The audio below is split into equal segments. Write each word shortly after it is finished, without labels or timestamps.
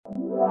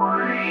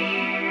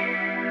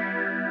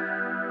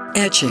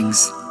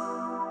Etchings,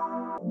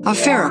 a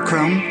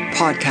Ferrochrome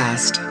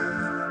podcast.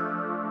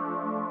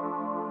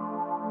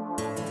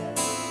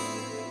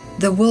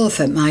 The wolf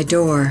at my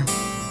door.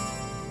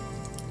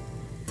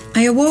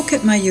 I awoke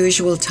at my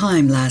usual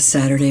time last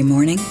Saturday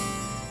morning,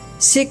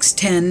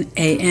 6:10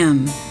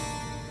 a.m.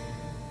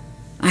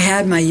 I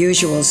had my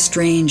usual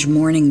strange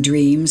morning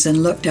dreams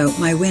and looked out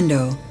my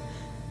window,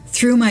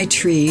 through my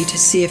tree to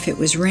see if it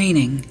was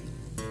raining.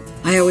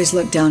 I always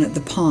looked down at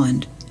the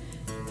pond.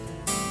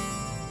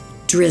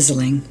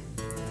 Drizzling.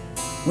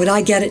 Would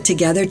I get it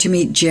together to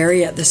meet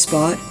Jerry at the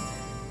spot,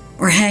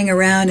 or hang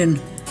around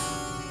and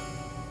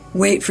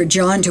wait for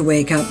John to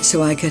wake up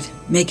so I could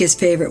make his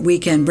favorite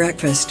weekend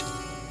breakfast?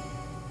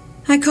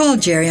 I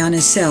called Jerry on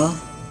his cell.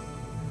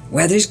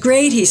 "Weather's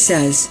great," he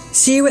says.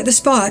 "See you at the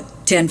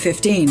spot,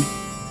 10:15.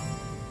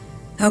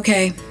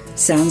 Okay,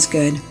 sounds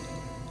good.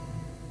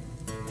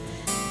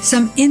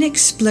 Some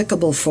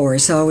inexplicable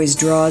force always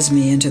draws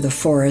me into the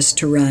forest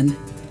to run.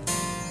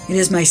 It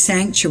is my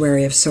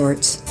sanctuary of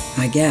sorts,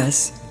 I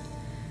guess.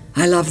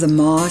 I love the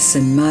moss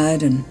and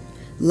mud and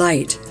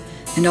light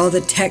and all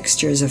the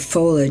textures of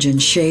foliage and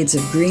shades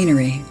of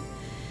greenery.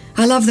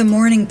 I love the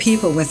morning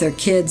people with their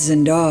kids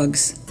and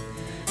dogs,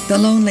 the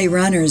lonely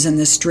runners and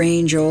the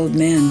strange old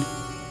men.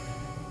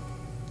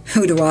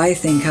 Who do I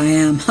think I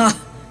am? Ha!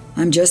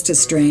 I'm just as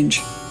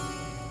strange.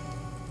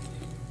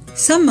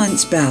 Some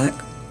months back,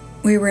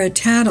 we were a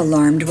tad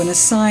alarmed when a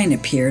sign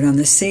appeared on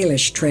the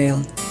Salish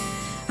Trail.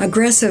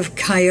 Aggressive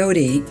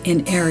coyote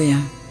in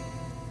area.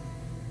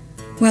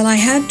 Well, I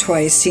had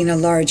twice seen a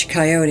large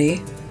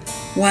coyote,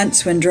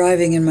 once when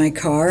driving in my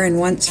car and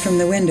once from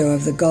the window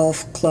of the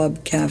golf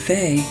club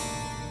cafe.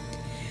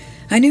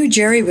 I knew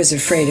Jerry was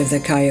afraid of the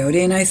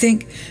coyote, and I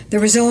think there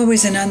was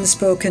always an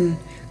unspoken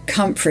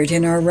comfort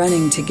in our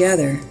running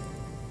together.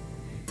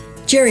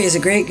 Jerry is a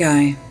great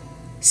guy.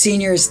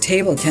 Seniors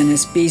table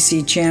tennis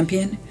BC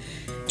champion,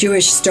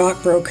 Jewish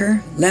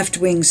stockbroker,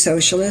 left-wing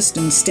socialist,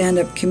 and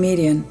stand-up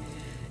comedian,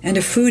 and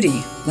a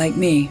foodie like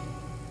me.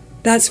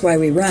 That's why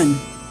we run.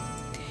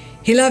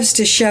 He loves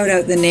to shout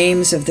out the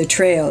names of the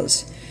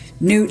trails,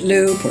 Newt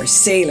Loop or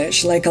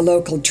Salish, like a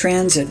local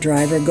transit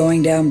driver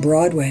going down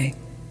Broadway.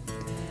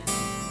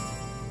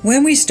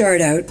 When we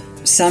start out,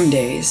 some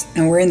days,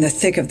 and we're in the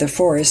thick of the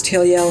forest,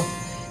 he'll yell,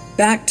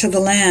 "Back to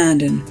the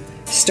land," and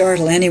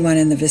startle anyone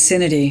in the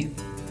vicinity.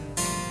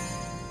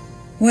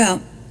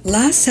 Well,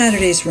 last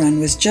Saturday's run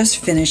was just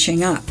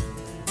finishing up.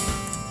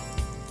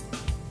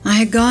 I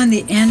had gone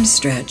the end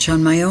stretch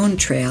on my own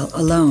trail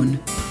alone,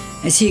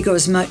 as he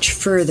goes much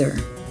further,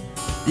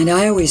 and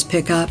I always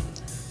pick up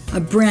a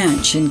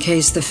branch in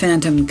case the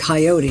phantom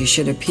coyote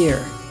should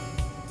appear.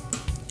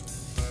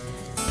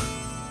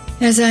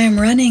 As I am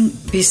running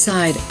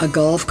beside a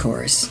golf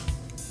course,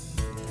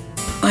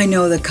 I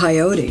know the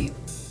coyote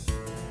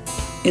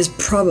is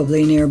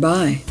probably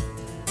nearby,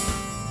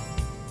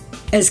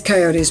 as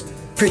coyotes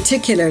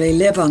particularly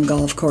live on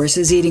golf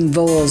courses eating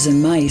voles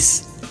and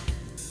mice.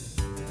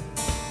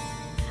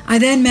 I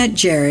then met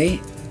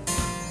Jerry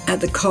at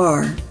the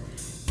car,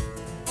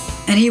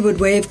 and he would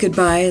wave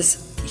goodbye as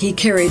he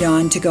carried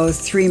on to go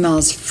 3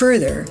 miles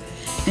further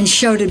and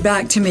shouted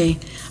back to me,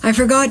 "I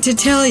forgot to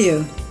tell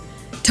you,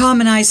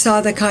 Tom and I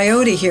saw the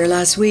coyote here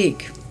last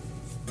week."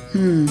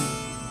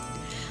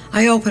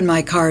 I opened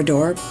my car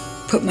door,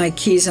 put my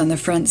keys on the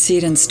front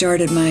seat, and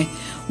started my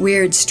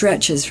weird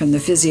stretches from the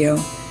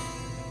physio.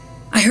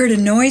 I heard a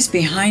noise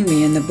behind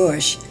me in the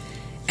bush,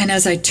 and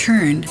as I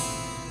turned,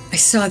 I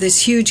saw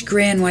this huge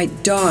gray and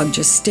white dog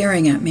just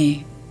staring at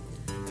me.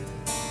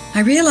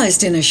 I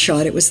realized in a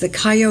shot it was the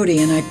coyote,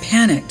 and I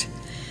panicked.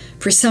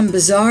 For some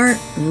bizarre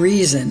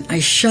reason, I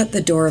shut the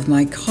door of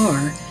my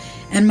car,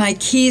 and my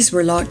keys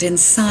were locked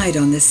inside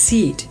on the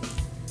seat.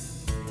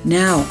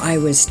 Now I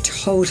was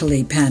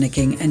totally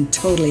panicking and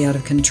totally out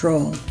of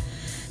control.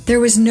 There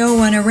was no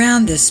one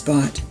around this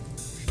spot.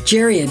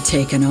 Jerry had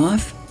taken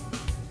off,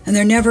 and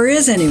there never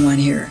is anyone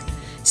here.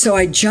 So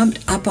I jumped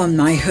up on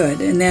my hood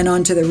and then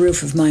onto the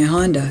roof of my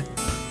Honda.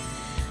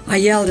 I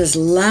yelled as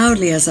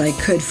loudly as I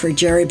could for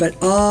Jerry, but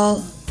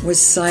all was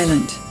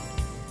silent.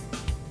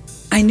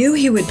 I knew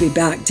he would be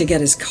back to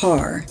get his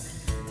car,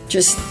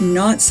 just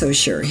not so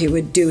sure he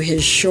would do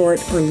his short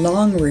or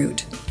long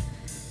route.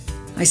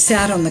 I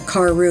sat on the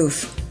car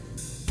roof,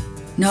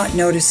 not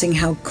noticing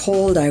how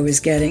cold I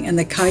was getting, and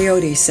the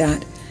coyote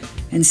sat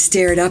and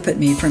stared up at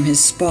me from his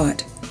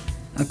spot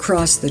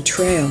across the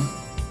trail.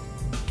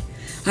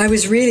 I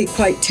was really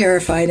quite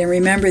terrified and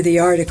remember the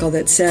article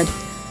that said,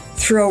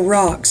 "Throw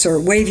rocks or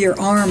wave your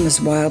arms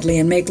wildly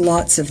and make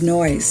lots of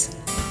noise."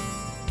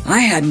 I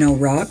had no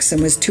rocks and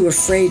was too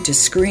afraid to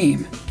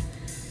scream.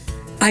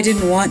 I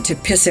didn't want to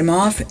piss him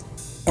off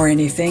or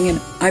anything, and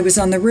I was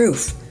on the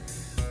roof.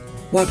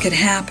 What could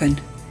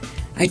happen?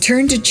 I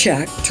turned to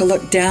check to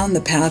look down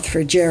the path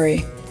for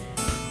Jerry,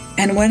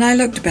 and when I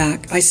looked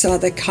back, I saw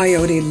the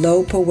coyote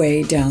lope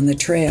away down the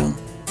trail.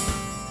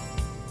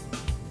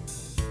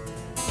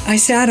 I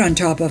sat on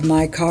top of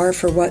my car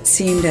for what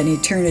seemed an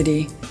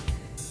eternity,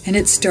 and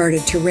it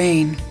started to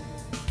rain.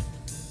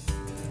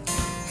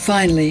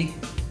 Finally,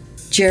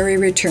 Jerry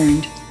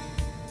returned,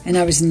 and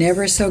I was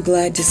never so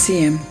glad to see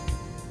him.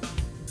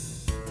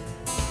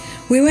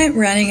 We went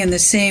running in the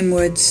same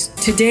woods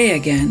today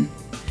again,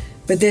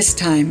 but this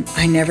time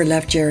I never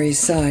left Jerry's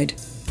side,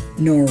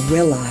 nor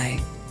will I.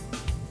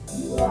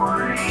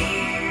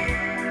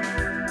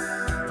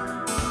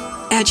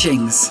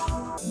 Etchings,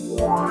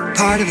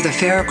 part of the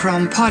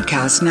Ferrochrome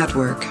Podcast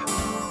Network.